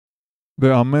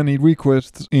There are many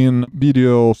requests in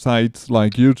video sites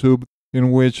like YouTube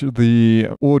in which the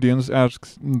audience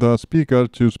asks the speaker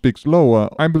to speak slower.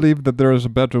 I believe that there is a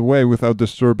better way without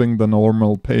disturbing the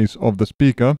normal pace of the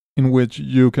speaker, in which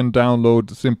you can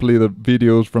download simply the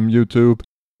videos from YouTube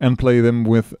and play them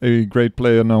with a great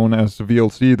player known as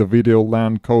VLC, the Video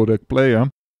Lan Codec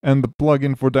player. And the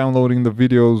plugin for downloading the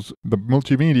videos, the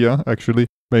multimedia actually,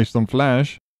 based on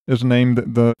Flash, is named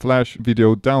the Flash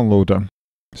Video Downloader.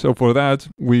 So for that,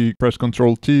 we press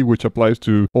Ctrl-T, which applies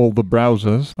to all the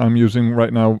browsers. I'm using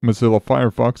right now Mozilla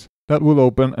Firefox. That will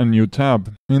open a new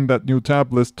tab. In that new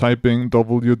tab, let's type in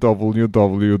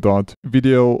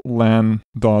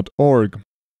www.videolan.org.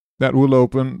 That will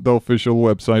open the official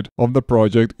website of the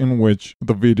project in which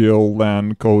the Video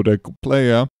Lan Codec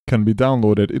player can be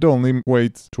downloaded. It only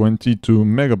weighs 22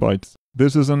 megabytes.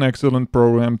 This is an excellent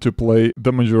program to play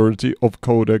the majority of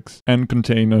codecs and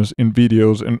containers in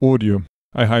videos and audio.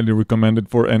 I highly recommend it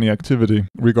for any activity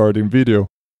regarding video.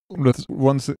 Let's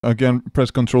once again press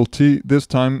Ctrl-T, this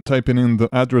time typing in the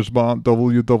address bar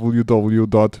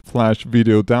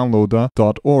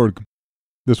www.flashvideodownloader.org.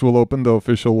 This will open the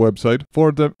official website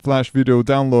for the Flash Video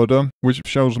Downloader, which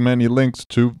shows many links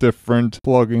to different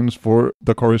plugins for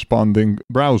the corresponding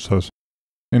browsers.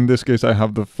 In this case, I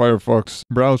have the Firefox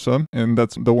browser, and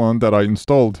that's the one that I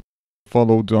installed.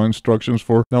 Follow the instructions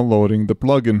for downloading the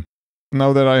plugin.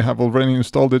 Now that I have already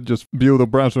installed it, just view the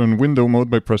browser in window mode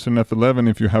by pressing F11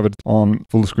 if you have it on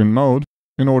full screen mode,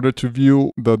 in order to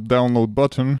view the download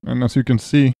button. And as you can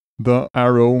see, the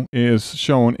arrow is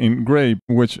shown in gray,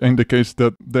 which indicates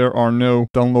that there are no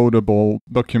downloadable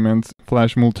documents,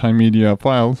 Flash multimedia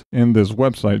files in this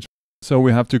website. So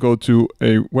we have to go to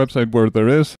a website where there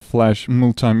is Flash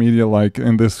multimedia, like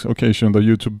in this occasion the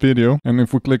YouTube video. And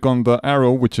if we click on the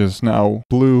arrow, which is now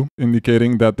blue,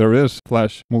 indicating that there is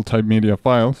Flash multimedia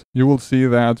files, you will see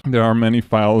that there are many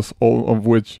files, all of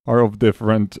which are of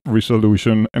different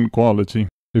resolution and quality.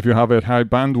 If you have a high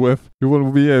bandwidth, you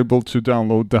will be able to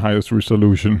download the highest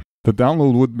resolution. The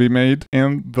download would be made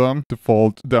in the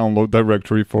default download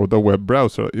directory for the web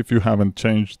browser if you haven't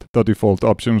changed the default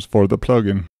options for the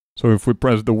plugin. So if we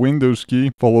press the Windows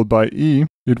key followed by E,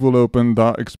 it will open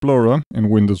the Explorer, in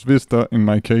Windows Vista in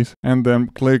my case, and then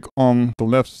click on the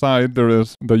left side, there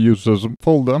is the users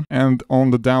folder, and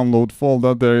on the download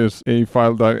folder there is a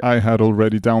file that I had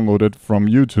already downloaded from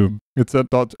YouTube. It's a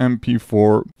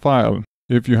 .mp4 file.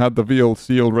 If you had the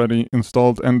VLC already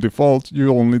installed and default,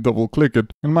 you only double click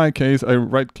it. In my case, I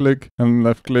right click and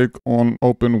left click on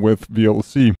Open with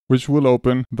VLC, which will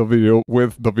open the video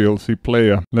with the VLC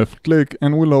player. Left click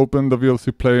and will open the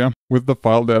VLC player with the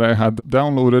file that I had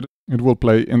downloaded. It will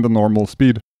play in the normal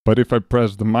speed. But if I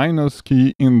press the minus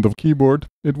key in the keyboard,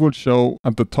 it will show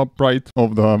at the top right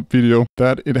of the video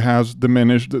that it has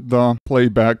diminished the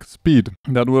playback speed.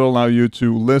 That will allow you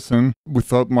to listen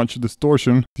without much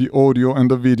distortion. The audio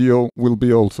and the video will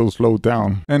be also slowed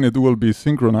down, and it will be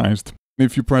synchronized.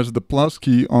 If you press the plus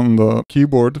key on the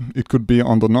keyboard, it could be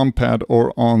on the numpad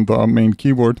or on the main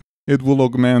keyboard, it will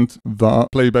augment the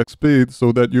playback speed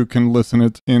so that you can listen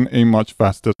it in a much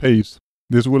faster pace.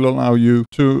 This will allow you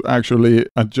to actually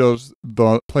adjust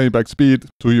the playback speed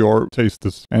to your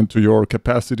tastes and to your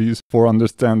capacities for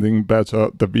understanding better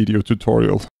the video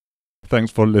tutorial.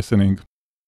 Thanks for listening.